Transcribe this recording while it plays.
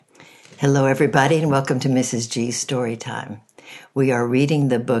Hello, everybody, and welcome to Mrs. G's Story Time. We are reading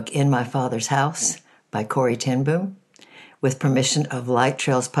the book In My Father's House by Corrie ten Boom with permission of Light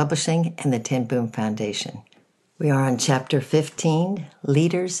Trails Publishing and the Ten Boom Foundation. We are on Chapter 15,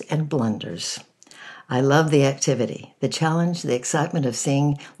 Leaders and Blunders. I love the activity, the challenge, the excitement of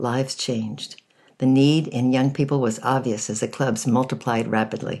seeing lives changed. The need in young people was obvious as the clubs multiplied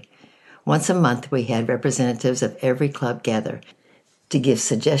rapidly. Once a month, we had representatives of every club gather to give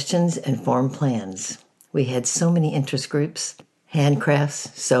suggestions and form plans. We had so many interest groups: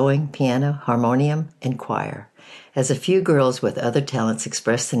 handcrafts, sewing, piano, harmonium, and choir. As a few girls with other talents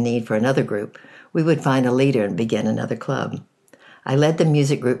expressed the need for another group, we would find a leader and begin another club. I led the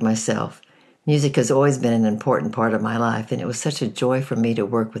music group myself. Music has always been an important part of my life, and it was such a joy for me to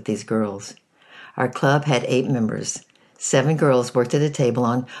work with these girls. Our club had 8 members. 7 girls worked at a table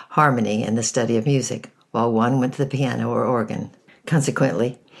on harmony and the study of music, while 1 went to the piano or organ.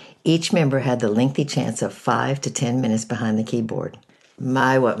 Consequently, each member had the lengthy chance of 5 to 10 minutes behind the keyboard.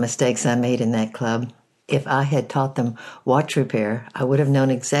 My, what mistakes I made in that club. If I had taught them watch repair, I would have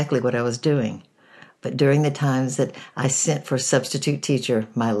known exactly what I was doing. But during the times that I sent for a substitute teacher,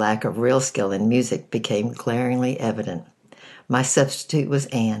 my lack of real skill in music became glaringly evident. My substitute was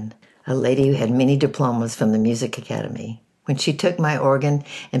Anne, a lady who had many diplomas from the Music Academy. When she took my organ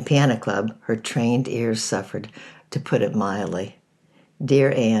and piano club, her trained ears suffered, to put it mildly.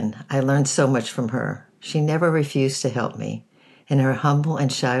 Dear Anne, I learned so much from her. She never refused to help me. In her humble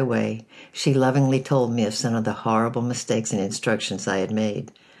and shy way, she lovingly told me of some of the horrible mistakes and instructions I had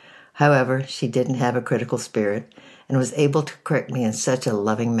made. However, she didn't have a critical spirit and was able to correct me in such a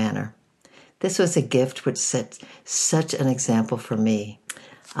loving manner. This was a gift which set such an example for me.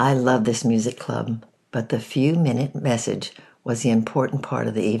 I love this music club, but the few-minute message was the important part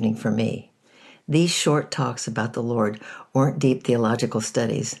of the evening for me. These short talks about the Lord weren't deep theological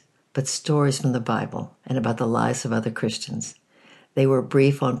studies, but stories from the Bible and about the lives of other Christians. They were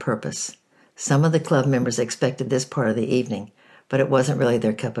brief on purpose. Some of the club members expected this part of the evening, but it wasn't really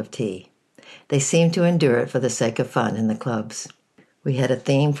their cup of tea. They seemed to endure it for the sake of fun in the clubs. We had a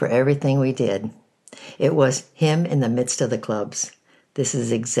theme for everything we did. It was Him in the midst of the clubs. This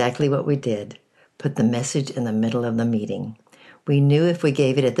is exactly what we did. Put the message in the middle of the meeting. We knew if we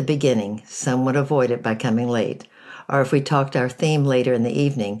gave it at the beginning, some would avoid it by coming late, or if we talked our theme later in the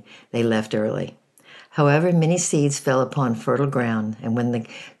evening, they left early. However, many seeds fell upon fertile ground, and when the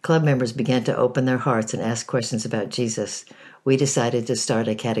club members began to open their hearts and ask questions about Jesus, we decided to start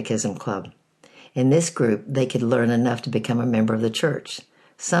a catechism club. In this group, they could learn enough to become a member of the church.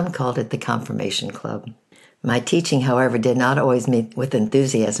 Some called it the Confirmation Club. My teaching, however, did not always meet with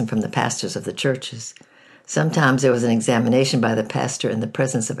enthusiasm from the pastors of the churches. Sometimes there was an examination by the pastor in the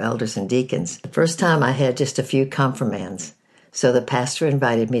presence of elders and deacons. The first time I had just a few confirmands, so the pastor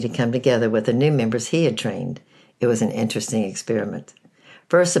invited me to come together with the new members he had trained. It was an interesting experiment.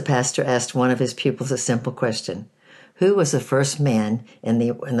 First, the pastor asked one of his pupils a simple question: who was the first man in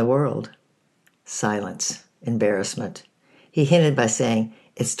the world? Silence. Embarrassment. He hinted by saying,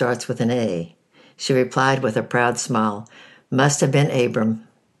 "It starts with an A." She replied with a proud smile, "Must have been Abram."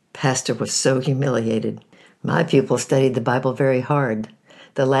 Pastor was so humiliated. My pupils studied the Bible very hard.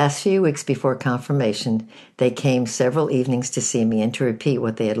 The last few weeks before confirmation, they came several evenings to see me and to repeat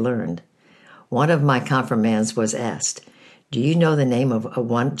what they had learned. One of my confirmands was asked, "Do you know the name of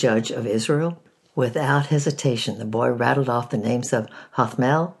one judge of Israel?" Without hesitation, the boy rattled off the names of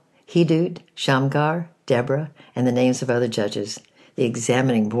Hothmel, Hedud, Shamgar, Deborah, and the names of other judges. The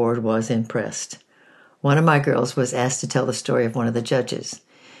examining board was impressed. One of my girls was asked to tell the story of one of the judges.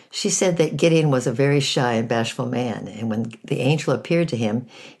 She said that Gideon was a very shy and bashful man, and when the angel appeared to him,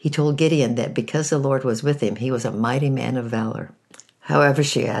 he told Gideon that because the Lord was with him, he was a mighty man of valor. However,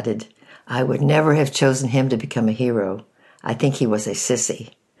 she added, "I would never have chosen him to become a hero. I think he was a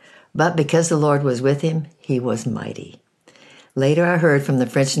sissy. But because the Lord was with him, he was mighty." Later, I heard from the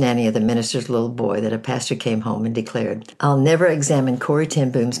French nanny of the minister's little boy that a pastor came home and declared, "I'll never examine Corrie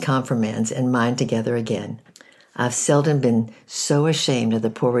ten Boom's confirmands and mine together again. I've seldom been so ashamed of the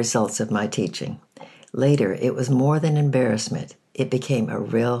poor results of my teaching." Later, it was more than embarrassment. It became a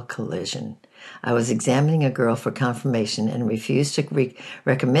real collision. I was examining a girl for confirmation and refused to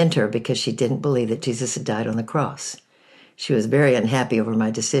recommend her because she didn't believe that Jesus had died on the cross. She was very unhappy over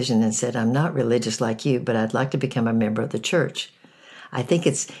my decision and said, "I'm not religious like you, but I'd like to become a member of the church. I think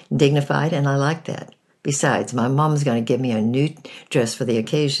it's dignified and I like that. Besides, my mom's going to give me a new dress for the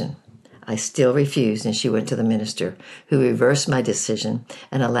occasion." I still refused, and she went to the minister, who reversed my decision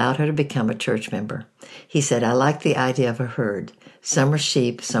and allowed her to become a church member. He said, "I like the idea of a herd. Some are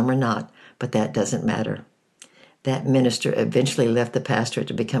sheep, some are not, but that doesn't matter." That minister eventually left the pastorate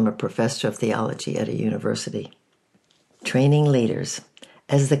to become a professor of theology at a university. Training leaders.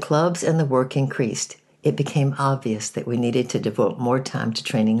 As the clubs and the work increased, it became obvious that we needed to devote more time to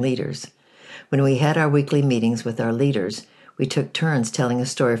training leaders. When we had our weekly meetings with our leaders, we took turns telling a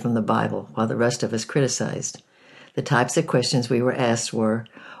story from the Bible while the rest of us criticized. The types of questions we were asked were,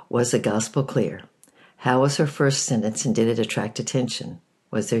 was the gospel clear? How was her first sentence and did it attract attention?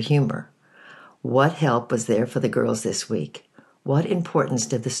 Was there humor? What help was there for the girls this week? What importance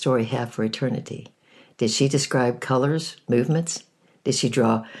did the story have for eternity? Did she describe colors, movements? Did she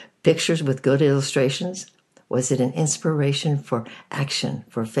draw pictures with good illustrations? Was it an inspiration for action,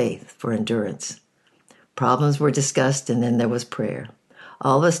 for faith, for endurance? Problems were discussed, and then there was prayer.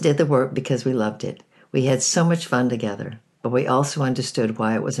 All of us did the work because we loved it. We had so much fun together, but we also understood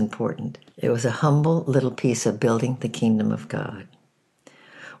why it was important. It was a humble little piece of building the kingdom of God.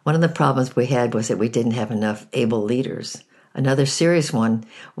 One of the problems we had was that we didn't have enough able leaders. Another serious one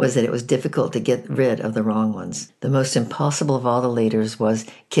was that it was difficult to get rid of the wrong ones. The most impossible of all the leaders was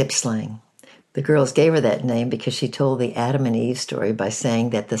Kip Slang. The girls gave her that name because she told the Adam and Eve story by saying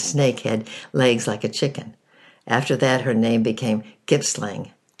that the snake had legs like a chicken. After that, her name became Kip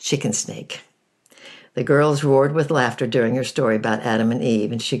Slang, Chicken Snake. The girls roared with laughter during her story about Adam and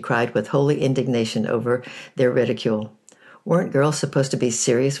Eve, and she cried with holy indignation over their ridicule. Weren't girls supposed to be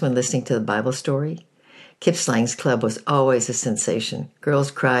serious when listening to the Bible story? Kip Slang's club was always a sensation.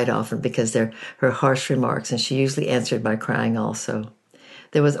 Girls cried often because of her harsh remarks, and she usually answered by crying also.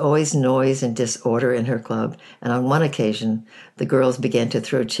 There was always noise and disorder in her club, and on one occasion, the girls began to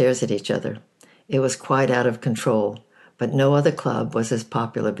throw chairs at each other. It was quite out of control, but no other club was as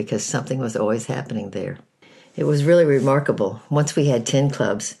popular because something was always happening there. It was really remarkable. Once we had 10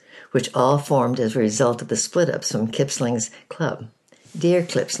 clubs, which all formed as a result of the split-ups from Kip Slang's club. Dear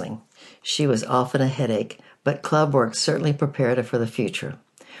Kip Slang, she was often a headache, but club work certainly prepared her for the future.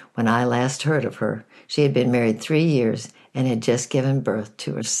 When I last heard of her, she had been married 3 years and had just given birth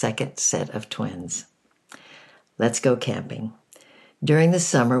to her second set of twins. Let's go camping. During the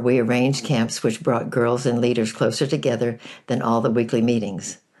summer, we arranged camps which brought girls and leaders closer together than all the weekly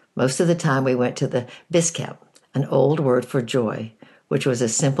meetings. Most of the time we went to the Biscamp, an old word for joy, which was a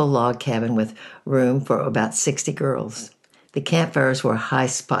simple log cabin with room for about 60 girls. The campfires were high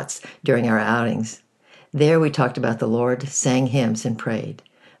spots during our outings. There we talked about the Lord, sang hymns, and prayed.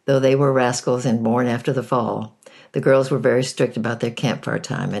 Though they were rascals and born after the fall, the girls were very strict about their campfire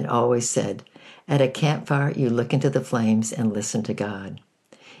time and always said, at a campfire you look into the flames and listen to God.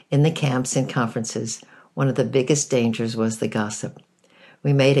 In the camps and conferences, one of the biggest dangers was the gossip.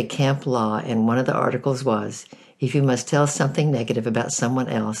 We made a camp law, and one of the articles was, if you must tell something negative about someone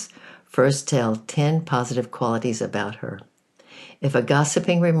else, first tell 10 positive qualities about her. If a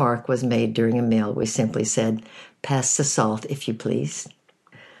gossiping remark was made during a meal, we simply said, pass the salt, if you please.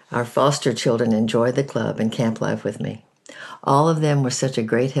 Our foster children enjoyed the club and camp life with me. All of them were such a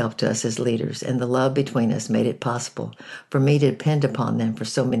great help to us as leaders, and the love between us made it possible for me to depend upon them for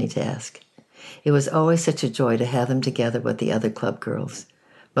so many tasks. It was always such a joy to have them together with the other club girls.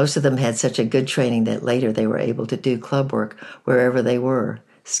 Most of them had such a good training that later they were able to do club work wherever they were,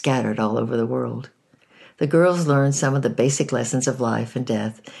 scattered all over the world. The girls learned some of the basic lessons of life and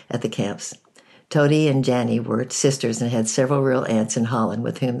death at the camps. Todi and Janny were sisters and had several real aunts in Holland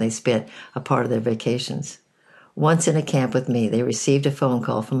with whom they spent a part of their vacations. Once in a camp with me, they received a phone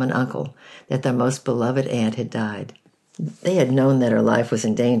call from an uncle that their most beloved aunt had died. They had known that her life was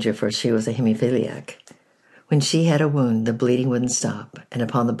in danger, for she was a hemophiliac. When she had a wound, the bleeding wouldn't stop, and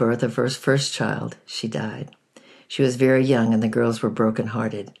upon the birth of her first child, she died. She was very young, and the girls were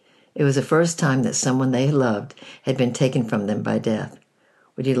broken-hearted. It was the first time that someone they loved had been taken from them by death.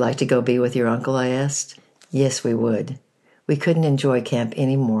 Would you like to go be with your uncle, I asked. Yes, we would. We couldn't enjoy camp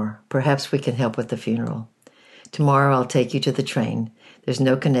any more. Perhaps we can help with the funeral. Tomorrow I'll take you to the train. There's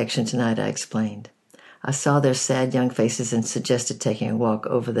no connection tonight, I explained. I saw their sad young faces and suggested taking a walk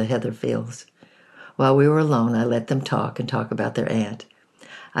over the heather fields. While we were alone, I let them talk about their aunt.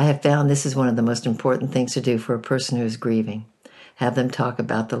 I have found this is one of the most important things to do for a person who is grieving. Have them talk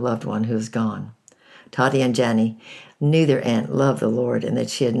about the loved one who is gone. Todi and Janny knew their aunt loved the Lord and that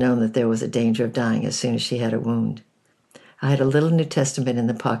she had known that there was a danger of dying as soon as she had a wound. I had a little New Testament in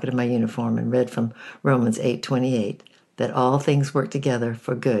the pocket of my uniform and read from Romans 8:28 that all things work together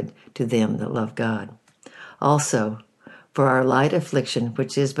for good to them that love God. Also, for our light affliction,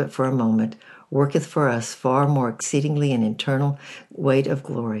 which is but for a moment, worketh for us far more exceedingly an eternal weight of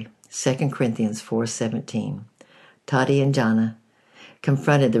glory. 2 Corinthians 4:17. Todi and Jana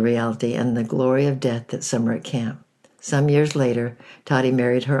confronted the reality and the glory of death that summer at camp. Some years later, Todi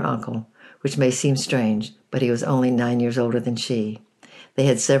married her uncle, which may seem strange, but he was only 9 years older than she. They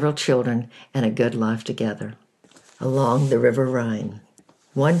had several children and a good life together. Along the River Rhine.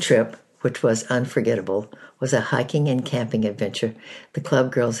 One trip, which was unforgettable, was a hiking and camping adventure the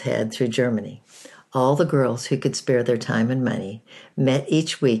club girls had through Germany. All the girls who could spare their time and money met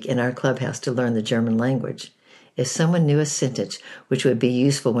each week in our clubhouse to learn the German language. If someone knew a sentence which would be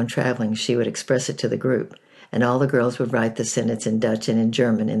useful when traveling, she would express it to the group, and all the girls would write the sentence in Dutch and in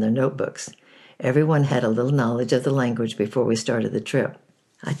German in their notebooks. Everyone had a little knowledge of the language before we started the trip.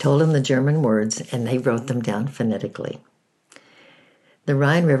 I told them the German words, and they wrote them down phonetically. The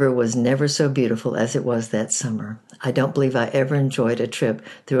Rhine River was never so beautiful as it was that summer. I don't believe I ever enjoyed a trip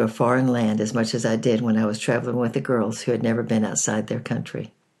through a foreign land as much as I did when I was traveling with the girls who had never been outside their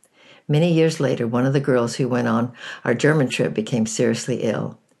country. Many years later, one of the girls who went on our German trip became seriously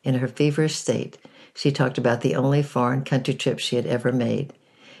ill. In her feverish state, she talked about the only foreign country trip she had ever made.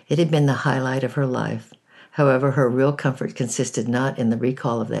 It had been the highlight of her life. However, her real comfort consisted not in the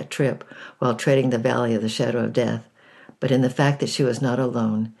recall of that trip while treading the valley of the shadow of death, but in the fact that she was not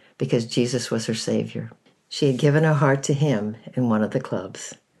alone because Jesus was her Savior. She had given her heart to Him in one of the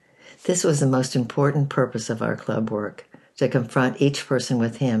clubs. This was the most important purpose of our club work, to confront each person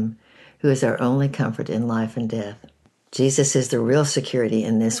with Him, who is our only comfort in life and death. Jesus is the real security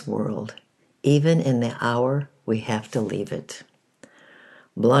in this world, even in the hour we have to leave it.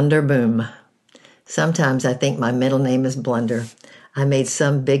 Blunder Boom. Sometimes I think my middle name is Blunder. I made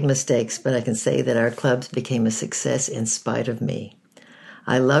some big mistakes, but I can say that our clubs became a success in spite of me.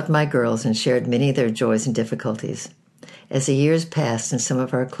 I loved my girls and shared many of their joys and difficulties. As the years passed and some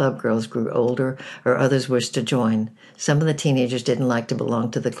of our club girls grew older or others wished to join, some of the teenagers didn't like to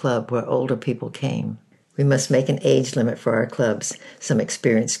belong to the club where older people came. We must make an age limit for our clubs, some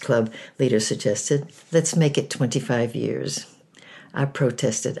experienced club leaders suggested. Let's make it 25 years. I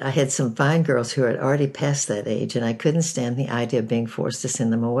protested. I had some fine girls who had already passed that age, and I couldn't stand the idea of being forced to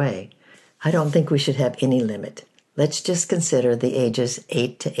send them away. I don't think we should have any limit. Let's just consider the ages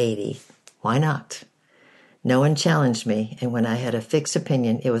 8 to 80. Why not? No one challenged me, and when I had a fixed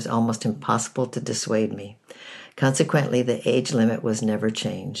opinion, it was almost impossible to dissuade me. Consequently, the age limit was never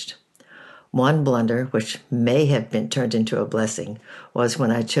changed. One blunder, which may have been turned into a blessing, was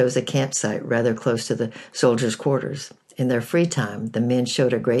when I chose a campsite rather close to the soldiers' quarters. In their free time, the men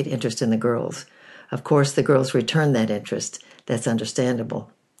showed a great interest in the girls. Of course, the girls returned that interest. That's understandable.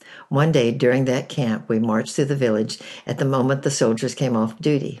 One day during that camp, we marched through the village at the moment the soldiers came off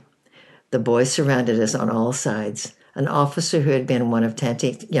duty. The boys surrounded us on all sides. An officer who had been one of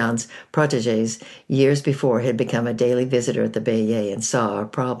Tante Jan's protégés years before had become a daily visitor at the Bayeux and saw our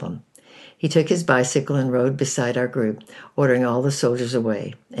problem. He took his bicycle and rode beside our group, ordering all the soldiers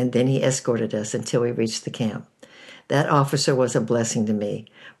away, and then he escorted us until we reached the camp. That officer was a blessing to me,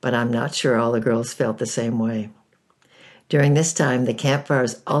 but I'm not sure all the girls felt the same way. During this time, the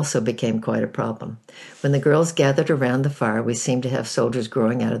campfires also became quite a problem. When the girls gathered around the fire, we seemed to have soldiers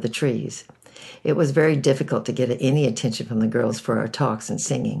growing out of the trees. It was very difficult to get any attention from the girls for our talks and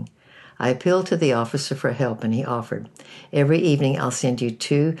singing. I appealed to the officer for help, and he offered, "Every evening I'll send you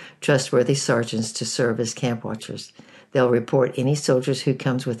 2 trustworthy sergeants to serve as camp watchers. They'll report any soldiers who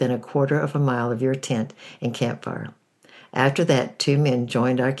comes within a quarter of a mile of your tent and campfire." After that, 2 men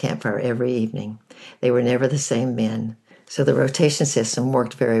joined our campfire every evening. They were never the same men, so the rotation system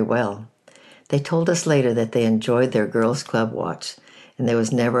worked very well. They told us later that they enjoyed their girls' club watch, and there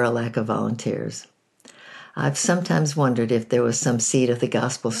was never a lack of volunteers. I've sometimes wondered if there was some seed of the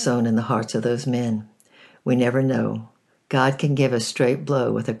gospel sown in the hearts of those men. We never know. God can give a straight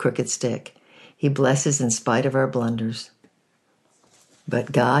blow with a crooked stick. He blesses in spite of our blunders.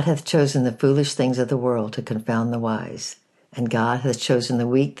 But God hath chosen the foolish things of the world to confound the wise, and God hath chosen the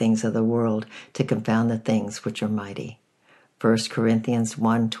weak things of the world to confound the things which are mighty. 1 Corinthians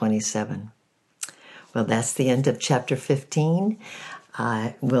 1:27. Well, that's the end of chapter 15.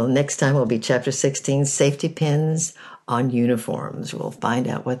 Next time will be chapter 16, safety pins on uniforms. We'll find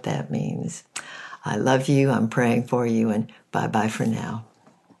out what that means. I love you. I'm praying for you, and bye-bye for now.